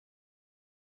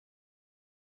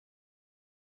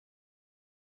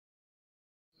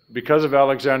Because of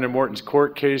Alexander Morton's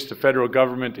court case, the federal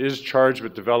government is charged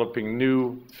with developing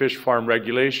new fish farm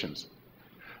regulations.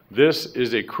 This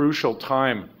is a crucial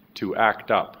time to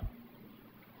act up.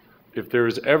 If there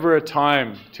is ever a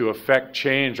time to effect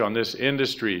change on this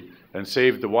industry and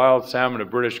save the wild salmon of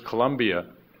British Columbia,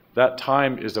 that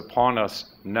time is upon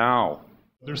us now.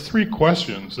 There's three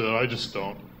questions that I just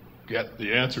don't get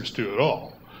the answers to at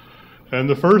all. And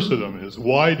the first of them is,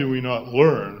 why do we not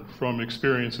learn from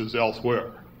experiences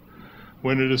elsewhere?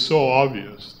 When it is so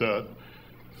obvious that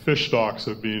fish stocks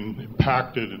have been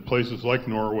impacted in places like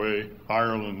Norway,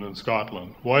 Ireland, and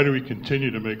Scotland, why do we continue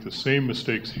to make the same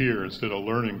mistakes here instead of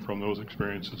learning from those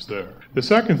experiences there? The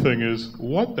second thing is,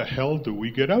 what the hell do we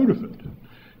get out of it?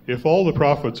 If all the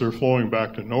profits are flowing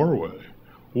back to Norway,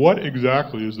 what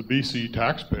exactly is the BC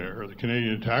taxpayer, or the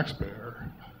Canadian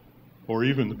taxpayer, or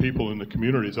even the people in the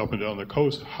communities up and down the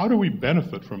coast, how do we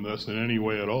benefit from this in any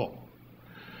way at all?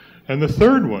 And the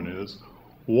third one is,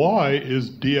 why is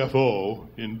DFO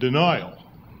in denial?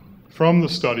 From the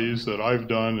studies that I've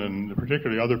done, and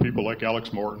particularly other people like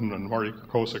Alex Morton and Marty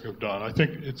Kosik have done, I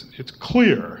think it's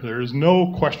clear, there is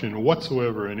no question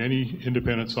whatsoever in any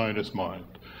independent scientist's mind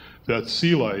that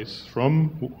sea lice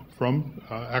from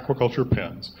aquaculture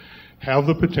pens have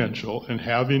the potential and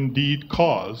have indeed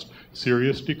caused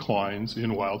serious declines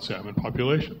in wild salmon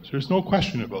populations. There's no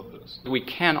question about this. We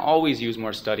can always use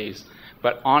more studies,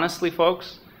 but honestly,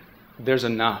 folks, there's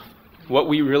enough. What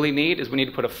we really need is we need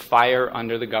to put a fire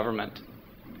under the government,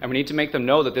 and we need to make them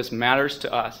know that this matters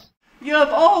to us. You have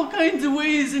all kinds of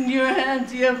ways in your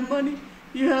hands. You have money,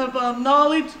 you have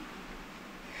knowledge,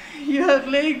 you have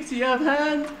legs, you have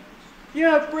hands, you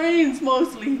have brains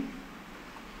mostly.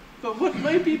 But what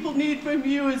my people need from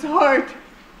you is heart.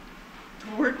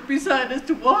 To work beside us,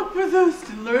 to walk with us,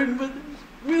 to learn with us.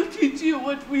 We'll teach you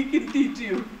what we can teach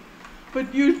you.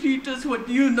 But you teach us what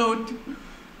you know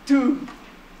too.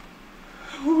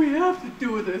 We have to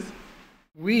do this.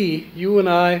 We, you and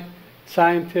I,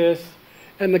 scientists,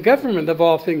 and the government of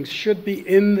all things should be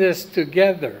in this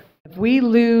together. If we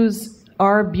lose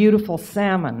our beautiful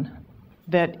salmon,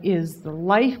 that is the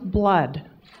lifeblood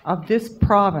of this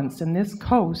province and this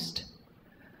coast,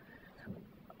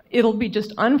 it'll be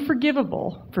just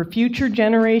unforgivable for future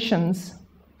generations,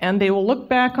 and they will look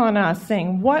back on us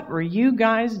saying, what were you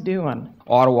guys doing?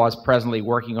 Ottawa is presently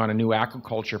working on a new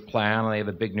aquaculture plan. They have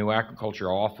a big new aquaculture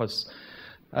office.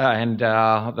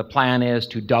 The plan is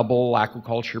to double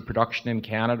aquaculture production in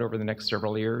Canada over the next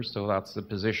several years. So that's the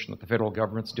position that the federal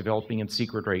government's developing in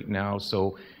secret right now.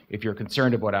 So if you're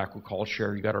concerned about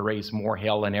aquaculture, you got to raise more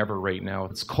hell than ever right now.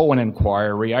 It's Cohen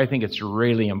inquiry. I think it's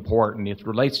really important. It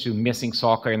relates to missing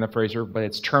sockeye in the Fraser, but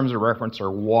its terms of reference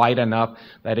are wide enough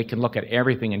that it can look at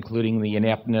everything, including the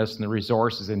ineptness and the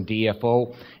resources in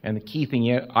DFO. And the key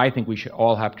thing I think we should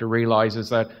all have to realize is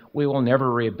that we will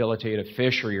never rehabilitate a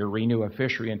fishery or renew a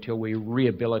fishery until we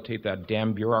rehabilitate that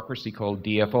damn bureaucracy called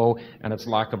DFO and its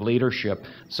lack of leadership.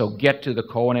 So get to the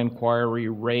Cohen inquiry,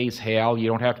 raise hell. You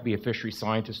don't have to be a fishery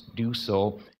scientist to do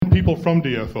so. People from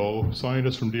DFO,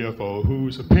 scientists from DFO,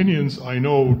 whose opinions I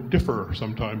know differ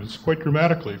sometimes quite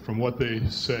dramatically from what they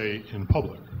say in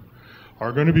public,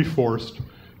 are going to be forced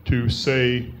to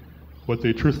say what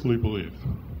they truthfully believe.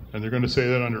 And they're going to say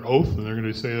that under oath, and they're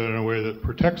going to say that in a way that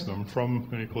protects them from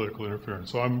any political interference.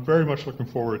 So I'm very much looking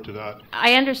forward to that.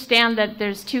 I understand that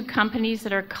there's two companies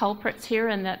that are culprits here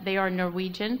and that they are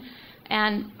Norwegian.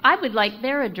 And I would like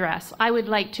their address. I would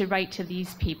like to write to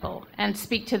these people and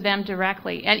speak to them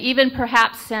directly, and even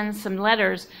perhaps send some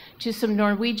letters to some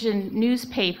Norwegian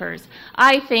newspapers.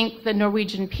 I think the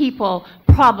Norwegian people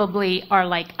probably are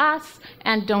like us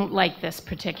and don't like this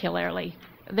particularly.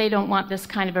 They don't want this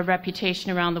kind of a reputation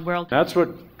around the world. That's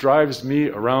what drives me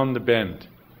around the bend,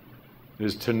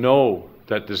 is to know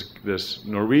that this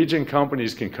Norwegian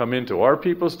companies can come into our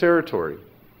people's territory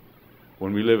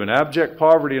when we live in abject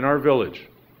poverty in our village,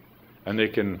 and they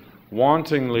can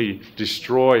wantonly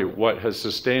destroy what has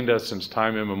sustained us since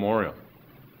time immemorial.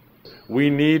 We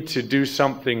need to do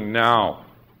something now,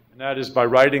 and that is by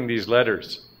writing these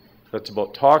letters. That's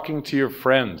about talking to your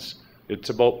friends. It's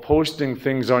about posting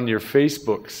things on your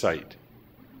Facebook site.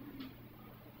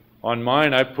 On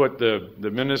mine, I put the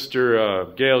Minister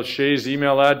Gail Shea's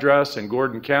email address and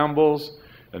Gordon Campbell's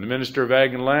and the Minister of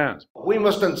Ag and Lands. We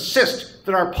must insist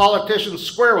that our politicians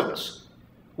square with us.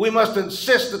 We must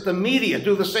insist that the media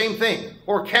do the same thing,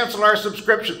 or cancel our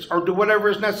subscriptions, or do whatever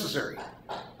is necessary.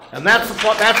 And that's the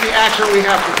action we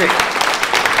have to take.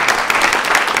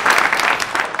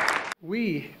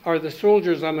 We are the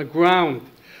soldiers on the ground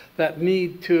that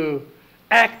need to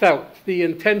act out the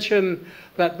intention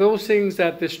that those things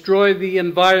that destroy the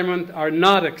environment are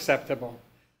not acceptable.